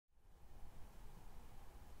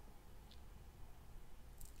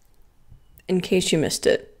in case you missed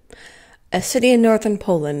it. A city in northern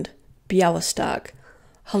Poland, Białystok,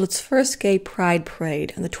 held its first gay pride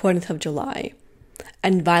parade on the 20th of July,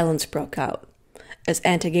 and violence broke out as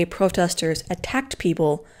anti-gay protesters attacked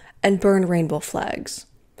people and burned rainbow flags.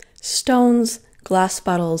 Stones, glass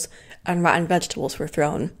bottles, and rotten vegetables were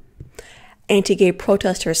thrown. Anti-gay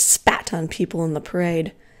protesters spat on people in the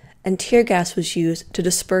parade, and tear gas was used to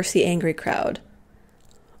disperse the angry crowd.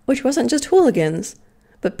 Which wasn't just hooligans,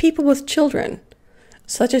 but people with children,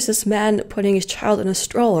 such as this man putting his child in a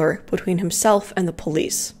stroller between himself and the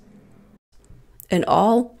police. In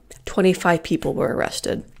all, 25 people were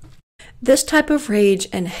arrested. This type of rage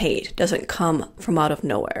and hate doesn't come from out of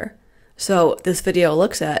nowhere. So this video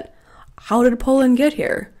looks at, how did Poland get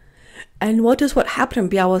here? And what does what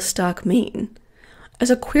happened in Białystok mean?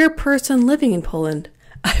 As a queer person living in Poland,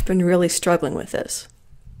 I've been really struggling with this.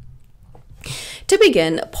 To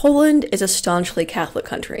begin, Poland is a staunchly Catholic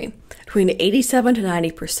country. Between 87 to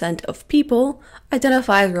 90% of people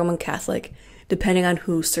identify as Roman Catholic, depending on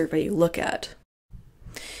whose survey you look at.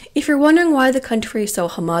 If you're wondering why the country is so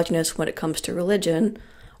homogenous when it comes to religion,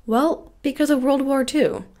 well, because of World War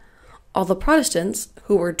II. All the Protestants,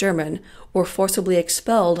 who were German, were forcibly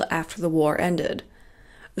expelled after the war ended.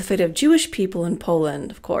 The fate of Jewish people in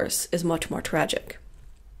Poland, of course, is much more tragic.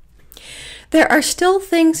 There are still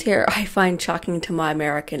things here I find shocking to my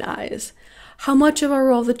American eyes. How much of a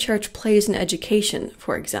role the church plays in education,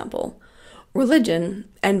 for example. Religion,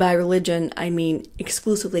 and by religion I mean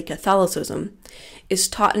exclusively Catholicism, is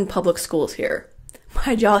taught in public schools here.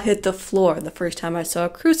 My jaw hit the floor the first time I saw a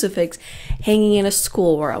crucifix hanging in a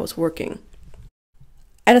school where I was working.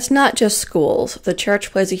 And it's not just schools. The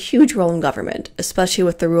church plays a huge role in government, especially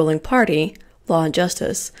with the ruling party, Law and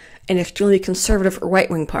Justice, an extremely conservative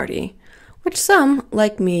right-wing party, which some,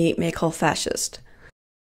 like me, may call fascist.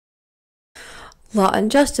 Law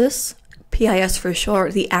and Justice, PiS for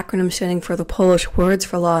short, the acronym standing for the Polish words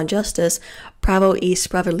for law and justice, Prawo I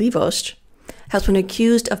Sprawiedliwość, has been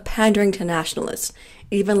accused of pandering to nationalists,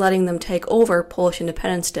 even letting them take over Polish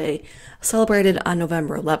Independence Day, celebrated on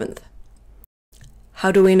November 11th.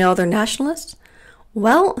 How do we know they're nationalists?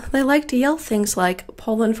 Well, they like to yell things like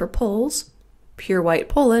Poland for Poles, pure white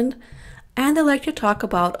Poland, and they like to talk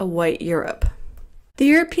about a white Europe. The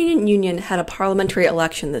European Union had a parliamentary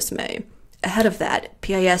election this May. Ahead of that,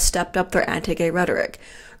 PiS stepped up their anti-gay rhetoric,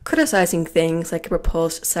 criticizing things like a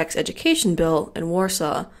proposed sex education bill in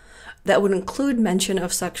Warsaw that would include mention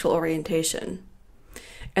of sexual orientation.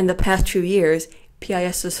 In the past 2 years,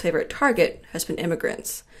 PiS's favorite target has been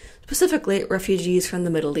immigrants, specifically refugees from the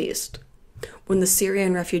Middle East. When the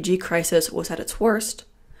Syrian refugee crisis was at its worst,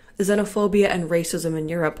 the xenophobia and racism in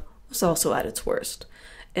Europe was also at its worst,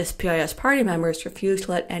 as PiS party members refused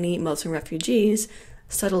to let any Muslim refugees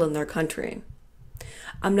settle in their country.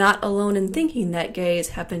 I'm not alone in thinking that gays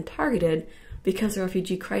have been targeted because the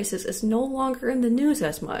refugee crisis is no longer in the news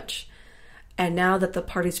as much. And now that the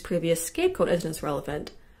party's previous scapegoat isn't as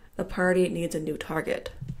relevant, the party needs a new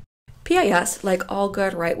target. PiS, like all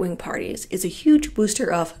good right-wing parties, is a huge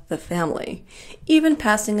booster of the family, even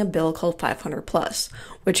passing a bill called 500+,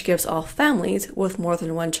 which gives all families with more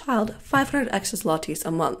than one child 500 extra zlotys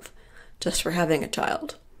a month, just for having a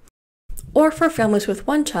child. Or for families with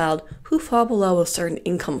one child who fall below a certain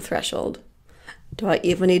income threshold. Do I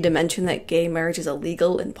even need to mention that gay marriage is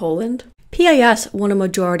illegal in Poland? PiS won a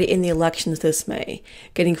majority in the elections this May,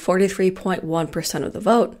 getting 43.1% of the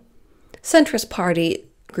vote. Centrist party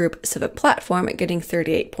group Civic Platform getting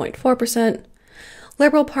 38.4%.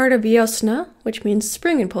 Liberal Party Wiosna, which means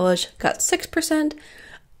spring in Polish, got 6%.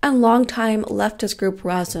 And longtime leftist group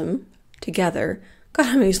Razem, together,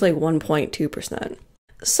 got a measly 1.2%.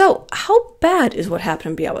 So, how bad is what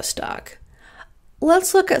happened in Białystok?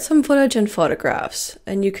 Let's look at some footage and photographs,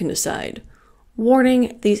 and you can decide.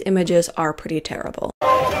 Warning, these images are pretty terrible.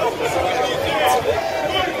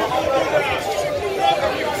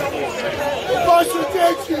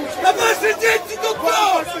 Na wasze dzieci to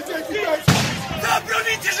kto?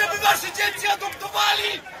 Zabronicie, żeby wasze dzieci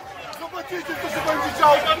adoptowali! Zobaczycie, co się będzie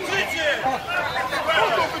działo! Zobaczycie!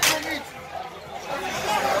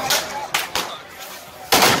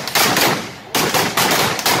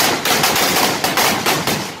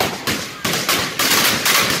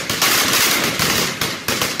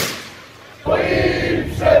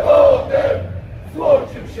 Moim przewodem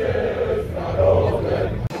złączył się z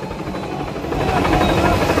narodem.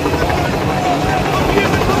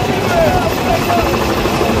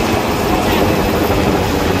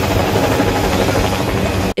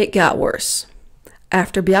 It got worse.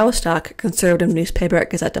 After Białystok, conservative newspaper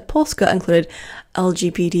Gazeta Polska included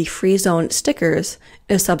LGBT free zone stickers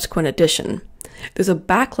in a subsequent edition. There's a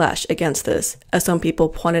backlash against this, as some people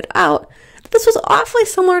pointed out that this was awfully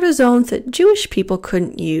similar to zones that Jewish people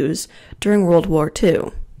couldn't use during World War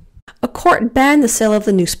II. A court banned the sale of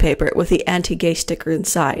the newspaper with the anti-gay sticker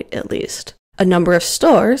inside, at least. A number of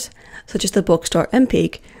stores, such as the bookstore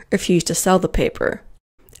Empik, refused to sell the paper.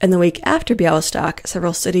 And the week after Białystok,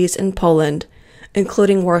 several cities in Poland,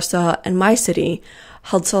 including Warsaw and my city,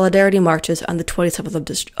 held solidarity marches on the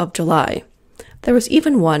 27th of July. There was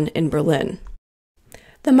even one in Berlin.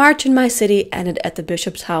 The march in my city ended at the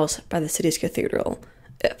bishop's house by the city's cathedral.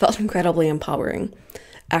 It felt incredibly empowering.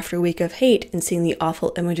 After a week of hate and seeing the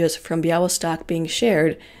awful images from Białystok being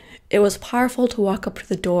shared, it was powerful to walk up to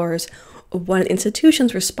the doors of one of the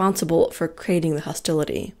institutions responsible for creating the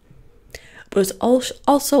hostility. But it was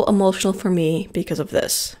also emotional for me because of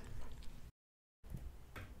this.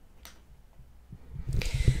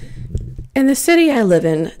 In the city I live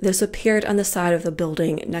in, this appeared on the side of the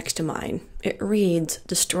building next to mine. It reads,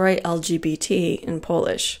 "Destroy LGBT" in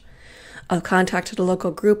Polish. I've contacted a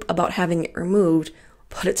local group about having it removed,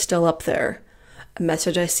 but it's still up there. A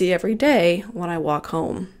message I see every day when I walk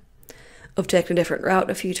home. I've taken a different route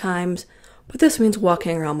a few times, but this means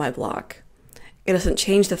walking around my block. It doesn't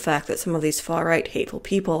change the fact that some of these far-right hateful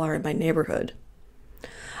people are in my neighborhood.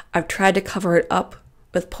 I've tried to cover it up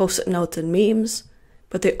with post-it notes and memes,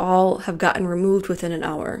 but they all have gotten removed within an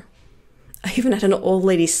hour. I even had an old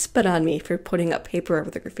lady spit on me for putting up paper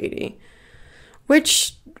over the graffiti,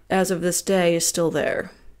 which, as of this day, is still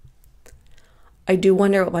there. I do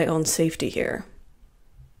wonder about my own safety here.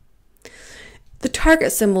 The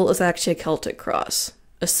target symbol is actually a Celtic cross,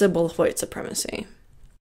 a symbol of white supremacy.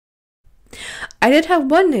 I did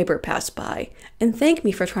have one neighbor pass by and thank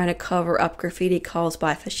me for trying to cover up graffiti calls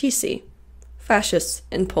by fascisti, fascists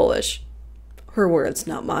in Polish. Her words,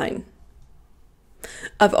 not mine.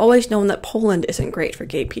 I've always known that Poland isn't great for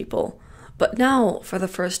gay people, but now, for the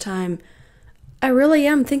first time, I really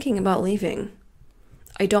am thinking about leaving.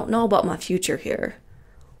 I don't know about my future here.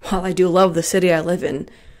 While I do love the city I live in,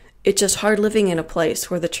 it's just hard living in a place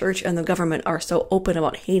where the church and the government are so open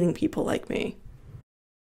about hating people like me.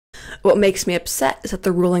 What makes me upset is that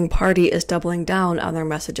the ruling party is doubling down on their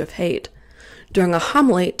message of hate. During a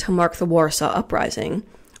homily to mark the Warsaw Uprising,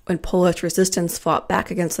 when Polish resistance fought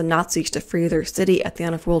back against the Nazis to free their city at the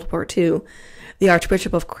end of World War II, the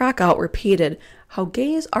Archbishop of Krakow repeated how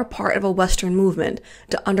gays are part of a Western movement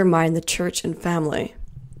to undermine the church and family.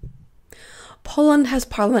 Poland has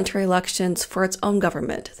parliamentary elections for its own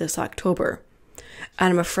government this October,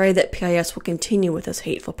 and I'm afraid that PIS will continue with this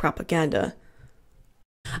hateful propaganda.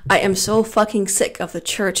 I am so fucking sick of the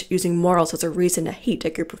church using morals as a reason to hate a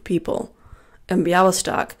group of people. In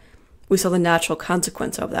Białystok, we saw the natural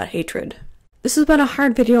consequence of that hatred. This has been a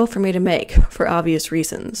hard video for me to make, for obvious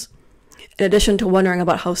reasons. In addition to wondering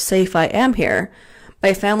about how safe I am here,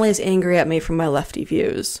 my family is angry at me for my lefty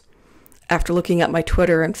views. After looking at my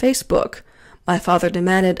Twitter and Facebook, my father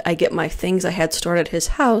demanded I get my things I had stored at his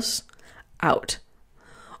house out,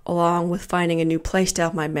 along with finding a new place to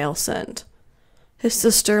have my mail sent. His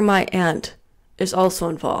sister, my aunt, is also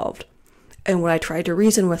involved, and when I tried to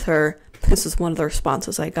reason with her, this is one of the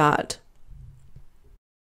responses I got.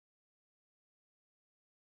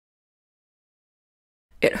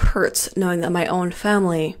 It hurts knowing that my own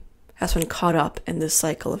family has been caught up in this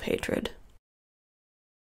cycle of hatred.